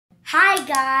Hi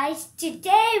guys,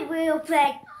 today we'll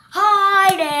play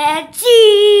hide and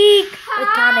seek with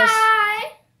Thomas.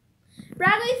 Hi!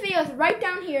 Bradley's video is right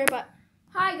down here, but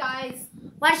hi guys.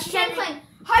 Watch Today I'm playing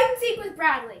hide and seek with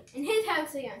Bradley in his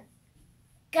house again.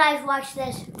 Guys, watch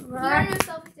this. You gotta do a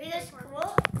selfie stick. This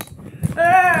cool?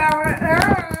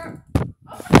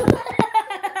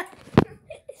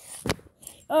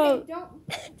 Okay, don't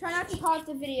try not to pause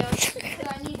the video because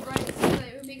I need rights. So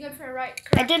it would be good for a right.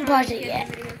 I didn't pause it yet.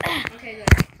 Okay,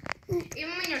 good.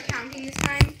 Even when you're counting this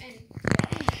time, and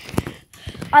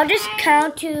I'll just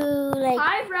count to like.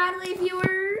 hi Bradley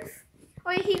viewers.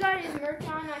 Oh, yeah, he got his merch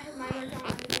on. I have my merch on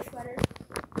under the sweater.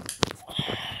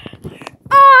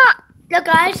 Look,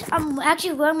 guys, I'm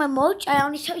actually wearing my merch. I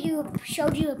only showed you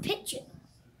a picture.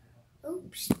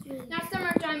 Oops. That's the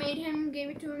merch I made him.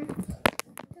 Gave it to him.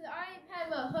 Cause I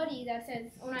have a hoodie that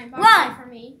says "Oh, I bought One, it for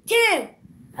me." 2.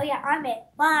 Oh yeah, I'm it.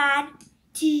 1,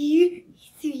 2,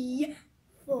 3,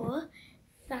 4,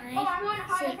 5, Oh, I want to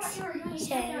hide. I thought 6, you were doing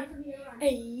 7,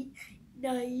 8,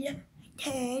 9,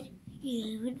 10,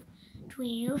 11,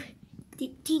 12,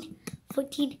 13,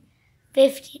 14,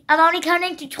 15. I'm only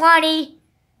counting to 20,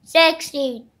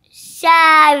 16,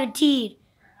 17,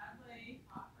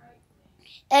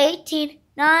 18,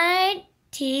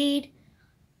 19,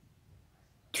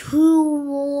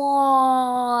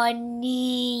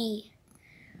 20.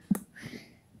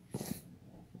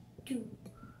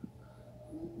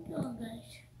 Oh, guys.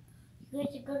 You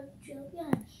guys are going to joke,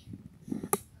 guys.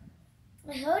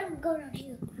 I heard him go down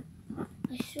here.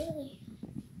 I surely.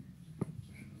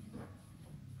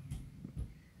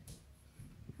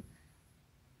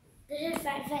 This is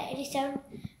 5587,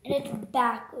 and it's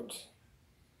backwards.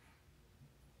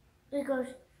 It goes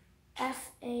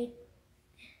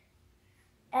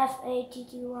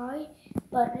F-A-T-T-Y,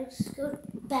 but it's goes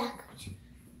backwards.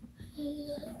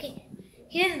 Okay,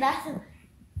 here's the bathroom.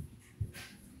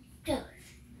 Go.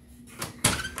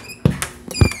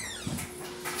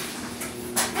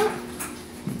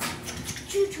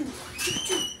 Choo-choo,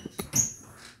 choo-choo.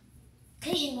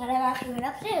 Thinking that I actually went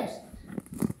upstairs.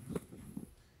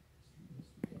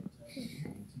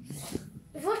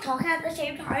 If we're talking at the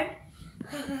same time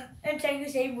and saying the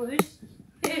same words.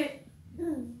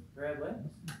 Bradley?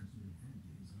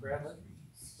 Bradley?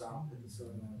 Stop it.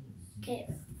 Okay.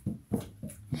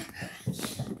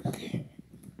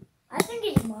 I think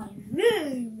it's my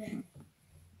room.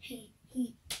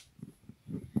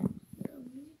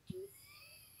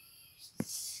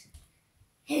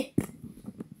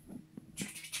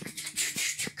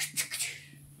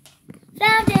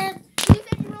 Found him. You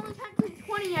said you were only counting to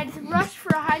 20. I just rushed for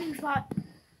a hiding spot.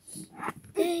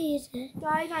 There he is.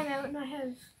 Guys, I'm out and I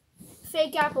have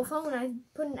fake Apple phone. I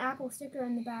put an Apple sticker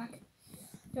in the back.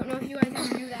 Don't know if you guys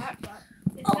ever do that, but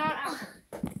it's not Apple.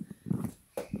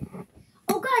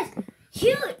 Oh, guys,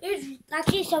 here is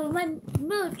actually some of my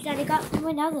merch that I got from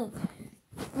another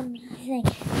thing.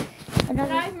 But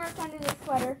I have merch under this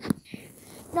sweater.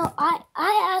 No, I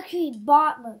actually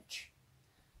bought merch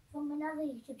from another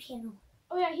YouTube channel.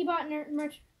 Oh yeah, he bought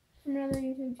merch from another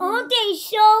YouTube channel. Aren't they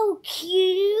so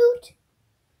cute?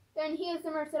 Then here's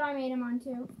the merch that I made him on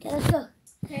too. Okay, let's go.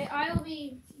 Okay, I will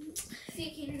be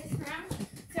seeking this round.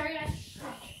 Sorry guys,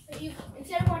 but you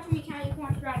instead of watching me count, you can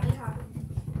watch Bradley talk.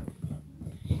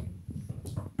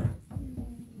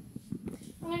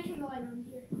 I'm gonna turn the light on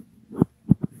here.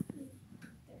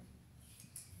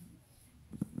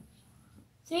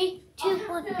 3, 2, 1.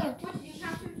 What did you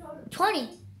count to total? 20. Okay.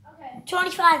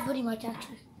 25 pretty much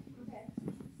actually. Okay.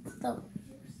 So.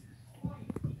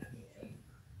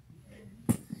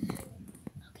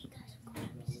 Okay guys, I'm going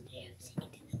upstairs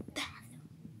into the bathroom.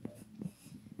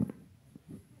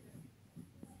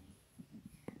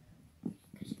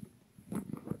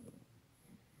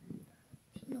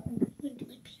 No, I'm going to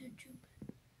my bedroom.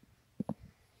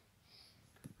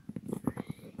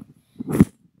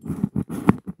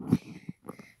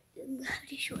 How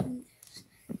do you shorten this?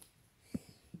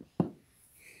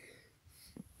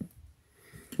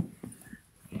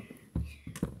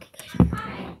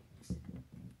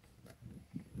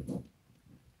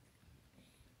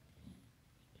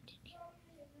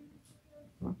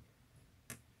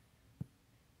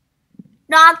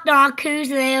 Knock, knock, who's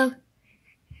there?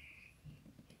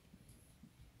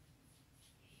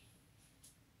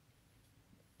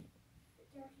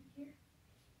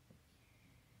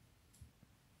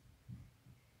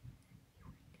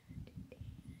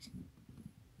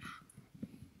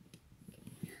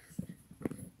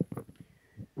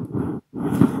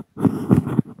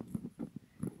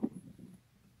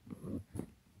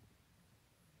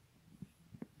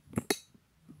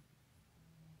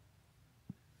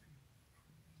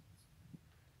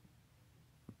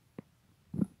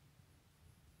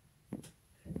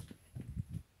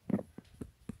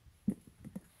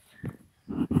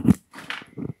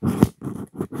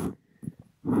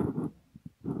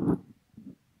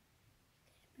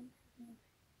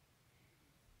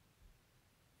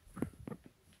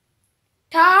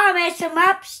 Anyways, I'm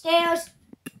upstairs.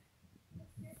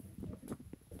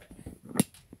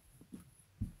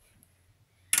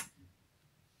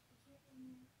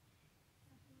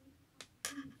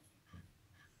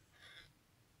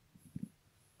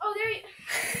 Oh, there you.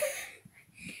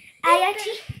 I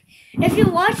actually, if you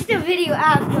watch the video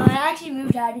after, I actually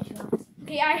moved out of here.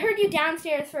 Okay, I heard you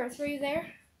downstairs first. Were you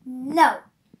there? No.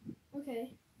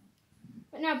 Okay.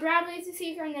 But now Bradley's the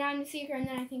seeker, and then I'm the seeker, and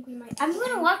then I think we might. I'm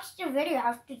gonna watch the video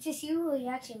after to see who he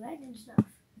actually read and stuff.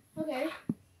 Okay.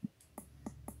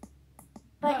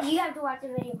 But you have to watch the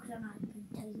video because I'm not gonna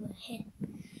tell you a hint.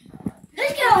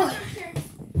 Let's go!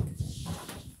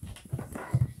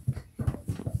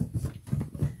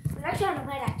 I'm not trying to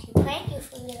win actually. Thank you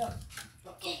for the little.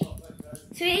 Okay.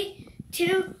 3,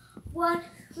 2, 1.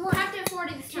 We'll have to have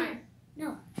 40 this time.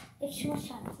 No, it's too much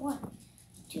time. 1,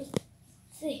 2,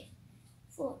 3,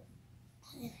 4,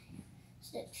 5,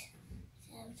 6,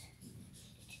 7,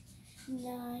 8,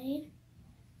 9,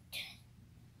 10,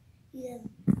 11,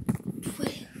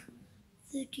 12,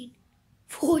 13,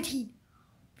 14,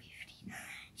 15,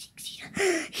 16,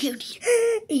 17,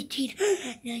 18,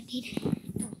 19,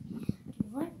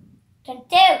 21,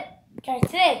 22,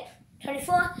 23,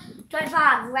 24,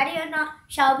 25. Ready or not,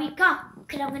 shall we go?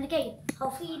 Because I'm going to get you.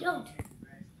 Hopefully you don't.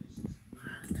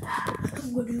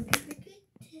 I'm going to get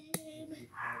him.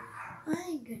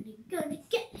 I'm gonna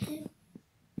get him.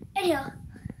 Anyhow.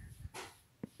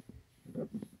 Do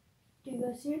you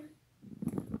go soon?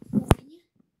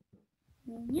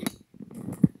 Yeah.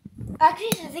 Actually,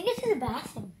 I think it's in the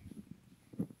bathroom.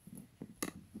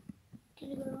 Can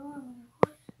you go on?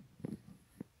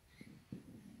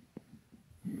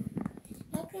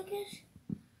 Look like this.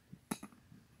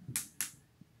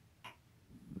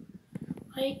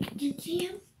 I can see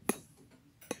him.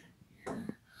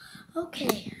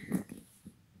 Okay.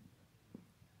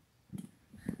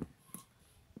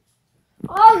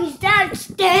 Oh, he's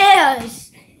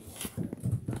downstairs.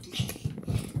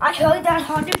 I heard that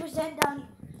 100% down.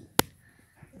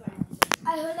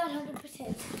 I heard that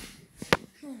 100%.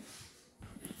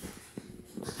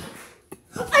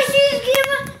 I see his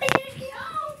camera. I see his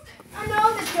camera. I know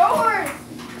the door.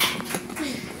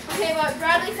 Okay, but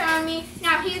Bradley found me.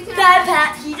 Now he's gonna.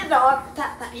 Pat, he's a dog.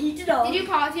 Pat, he's a dog. Did you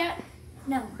pause yet?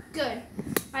 No. Good.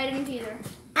 I didn't either.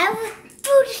 I have a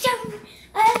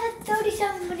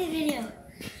 37-minute video.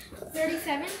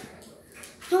 37?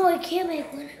 No, I can't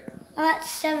make one. I'm at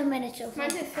 7 minutes so far.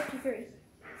 Mine says 53.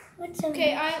 What's 7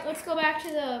 Okay, let's go back to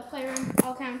the playroom.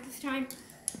 I'll count this time.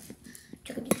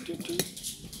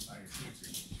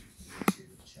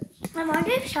 I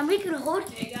wonder if somebody could hold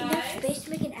Hey enough guys. space to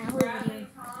make an hour Bradley video. and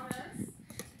Thomas.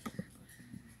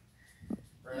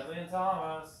 Bradley and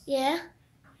Thomas. Yeah?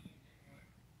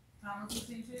 Thomas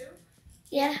listening too?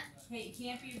 Yeah. Hey, you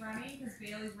can't be running because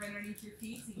Bailey's right underneath your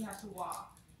feet, so you have to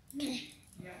walk. Okay.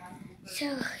 You don't have to be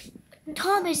So,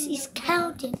 Thomas is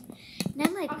counting. And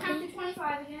I'm like, I'll count to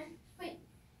 25 again. Wait,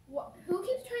 who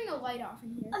keeps turning the light off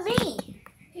in here? me.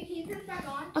 Okay, can you turn it back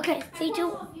on? Okay, 3,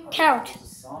 2, count. It's a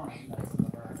sign. That's the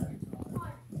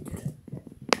right.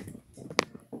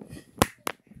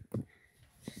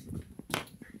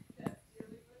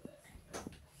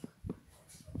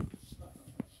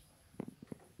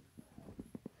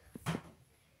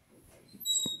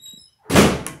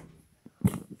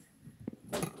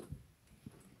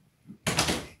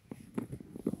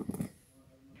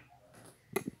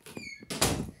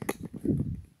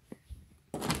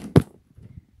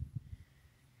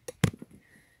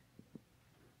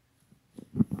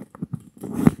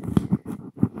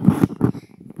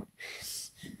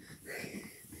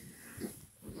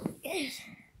 Yes.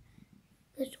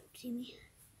 Let's don't see me.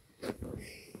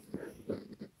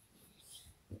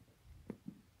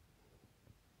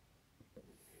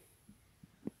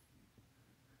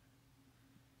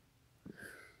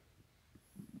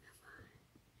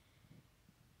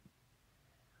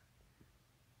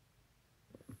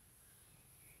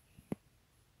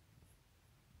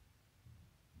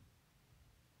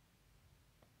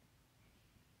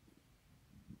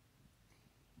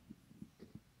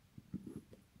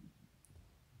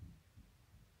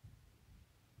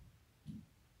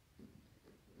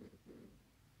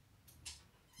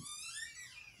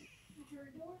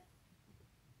 Door?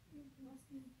 Must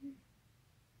be in here.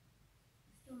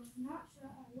 This door is not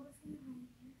shut. I was going to hide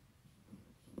here.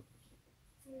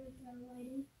 So the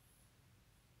lighting.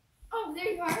 Oh,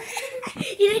 there you are.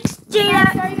 You didn't stay I'm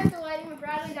out. starting at the lighting, but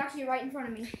Bradley's actually right in front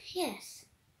of me. Yes.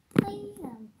 I am.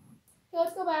 Okay,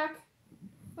 let's go back.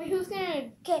 Wait, who's gonna?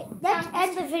 Okay, let's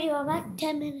end the video. I'm at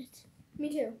 10 minutes. Me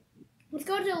too. Let's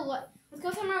go to the light. Let's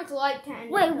go somewhere with light 10.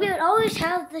 Wait, we would always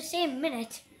have the same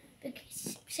minute.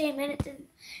 Because say a minute, and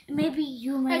maybe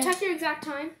you Can I might. check your exact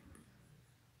time?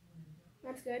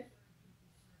 That's good.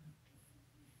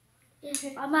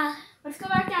 Okay. Let's go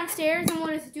back downstairs and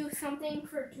we'll just do something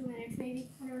for 2 minutes,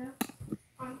 maybe. I don't know.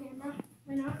 On camera.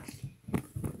 Why not?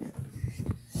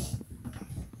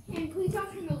 And please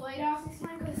don't turn the light off this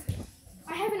time because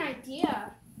I have an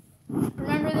idea.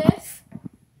 Remember this?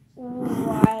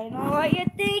 Oh, I know what you're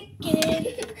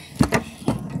thinking.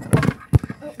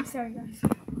 Oh, sorry guys.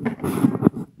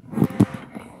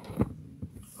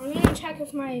 I'm gonna check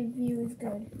if my view is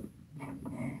good.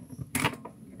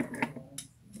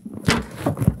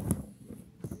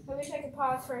 I wish I could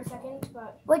pause for a second,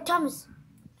 but Wait, Thomas.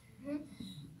 Mhm.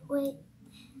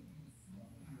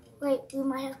 Wait, we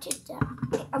might have to.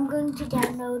 I'm going to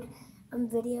download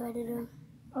video editor.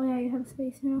 oh yeah, you have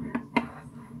space now.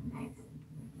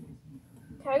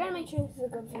 Okay, I gotta make sure this is a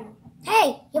good view.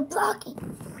 Hey, you're blocking.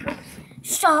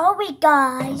 Sorry,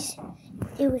 guys.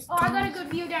 It was. Oh, I got a good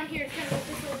view down here. Can I move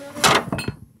this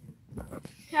over?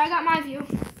 Okay, I got my view.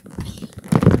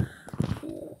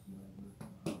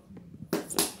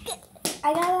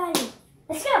 I got it.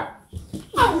 Let's go.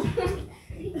 Oh!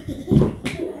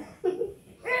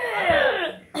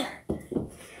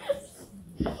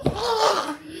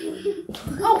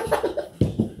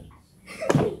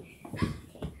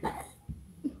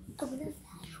 I'm gonna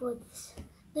fast forward this.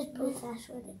 Let's both fast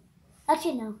forward it.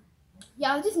 Actually, no.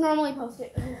 Yeah, I'll just normally post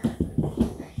it.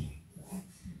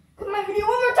 Put my video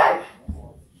one more time.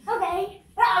 Okay.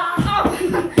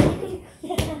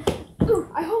 Ooh,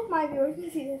 I hope my viewers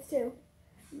can see this too.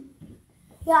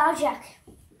 Yeah, I'll check.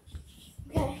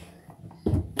 Okay.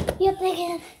 Yep, they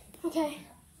can. Okay.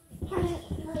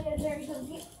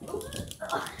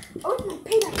 Oh, it's my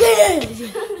peanut. Get it.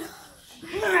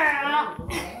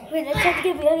 Wait, let's have to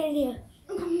get Bailey in here.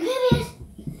 Come here.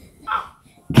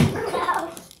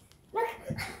 Look.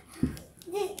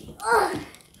 Oh,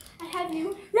 I have you.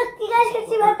 look, you guys can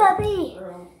see my puppy.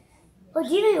 Oh,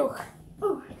 Gino.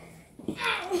 Ooh.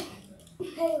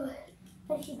 Hey,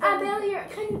 what's she doing? Bailey, you're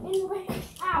kind of in the way.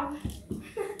 Ow.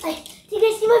 Hey, do you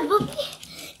guys see my puppy?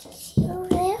 Do you see her over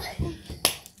there?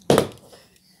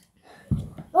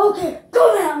 Okay,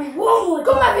 come at me one more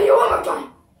Go my video one more time.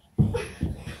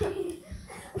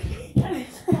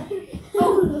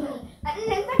 And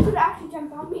then that could actually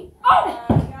jump on me. Oh!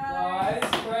 Guys,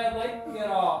 Fred, light get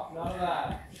off. None of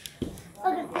that.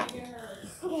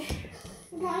 Okay.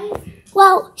 Guys.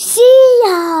 Well, see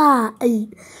ya. Bye,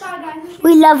 guys.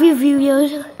 We love you,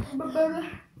 viewers. Bye-bye.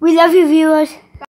 We love you, viewers.